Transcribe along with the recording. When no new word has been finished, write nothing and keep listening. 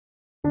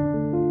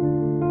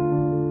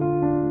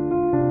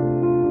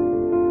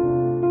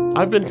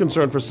I've been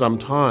concerned for some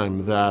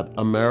time that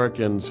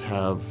Americans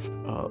have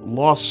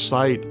lost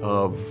sight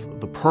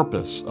of the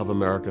purpose of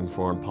American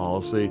foreign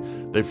policy.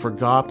 They've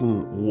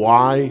forgotten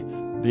why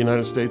the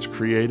United States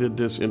created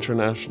this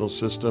international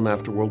system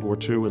after World War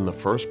II in the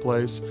first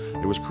place.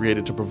 It was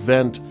created to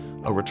prevent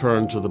a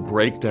return to the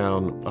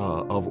breakdown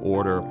of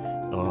order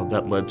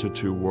that led to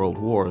 2 world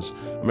wars.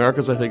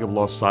 Americans, I think, have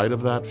lost sight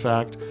of that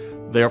fact.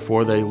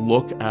 Therefore, they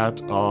look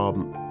at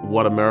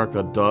what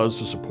America does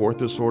to support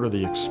this order,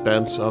 the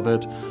expense of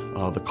it,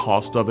 the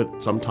cost of it,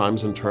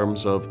 sometimes in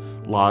terms of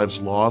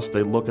lives lost.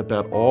 They look at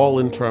that all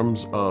in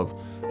terms of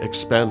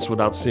expense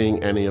without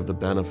seeing any of the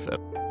benefit.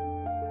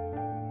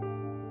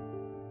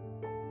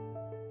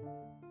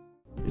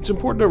 It's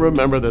important to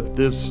remember that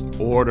this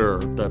order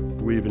that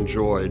we've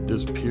enjoyed,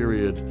 this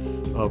period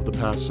of the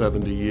past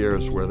 70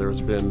 years where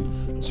there's been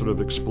a sort of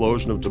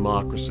explosion of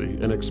democracy,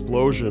 an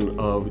explosion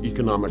of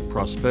economic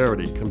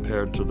prosperity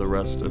compared to the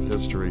rest of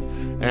history,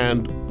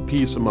 and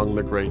peace among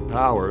the great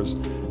powers,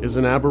 is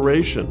an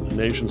aberration.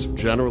 Nations have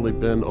generally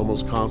been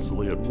almost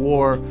constantly at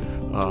war.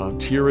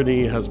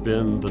 Tyranny has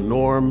been the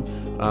norm,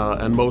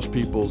 and most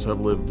peoples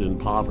have lived in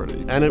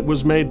poverty. And it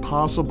was made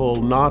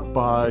possible not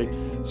by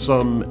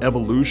some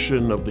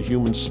evolution of the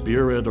human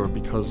spirit or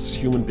because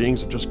human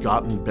beings have just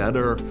gotten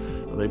better,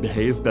 they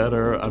behave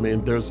better. I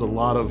mean,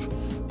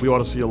 we ought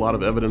to see a lot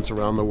of evidence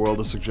around the world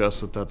to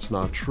suggest that that's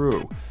not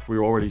true. We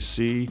already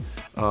see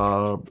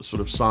sort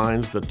of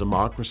signs that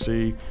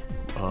democracy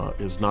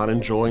is not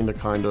enjoying the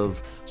kind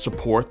of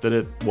support that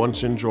it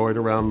once enjoyed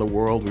around the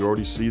world. We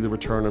already see the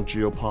return of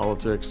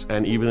geopolitics,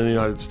 and even in the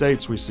United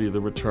States we see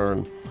the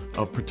return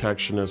of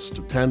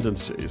protectionist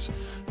tendencies.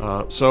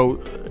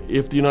 So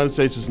if the United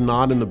States is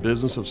not in the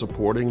business of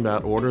supporting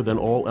that order, then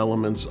all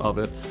elements of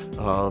it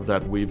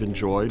that we've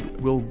enjoyed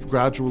will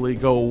gradually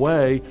go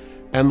away,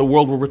 and the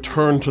world will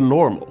return to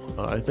normal.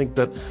 I think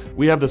that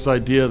we have this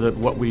idea that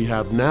what we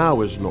have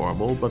now is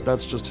normal, but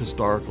that's just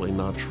historically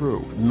not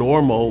true.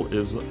 Normal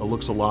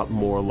looks a lot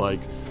more like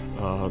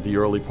the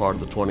early part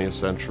of the 20th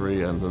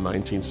century and the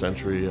 19th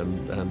century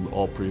and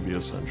all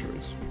previous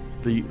centuries.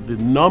 The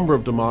number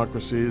of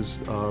democracies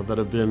that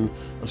have been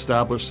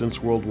established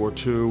since World War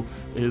II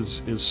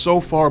is so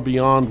far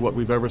beyond what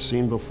we've ever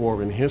seen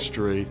before in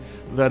history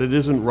that it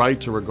isn't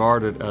right to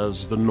regard it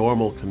as the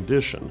normal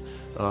condition.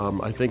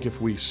 I think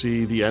if we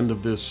see the end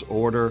of this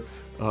order,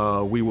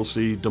 we will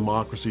see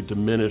democracy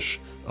diminish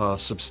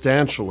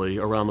substantially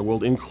around the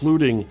world,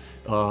 including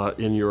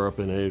in Europe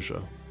and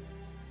Asia.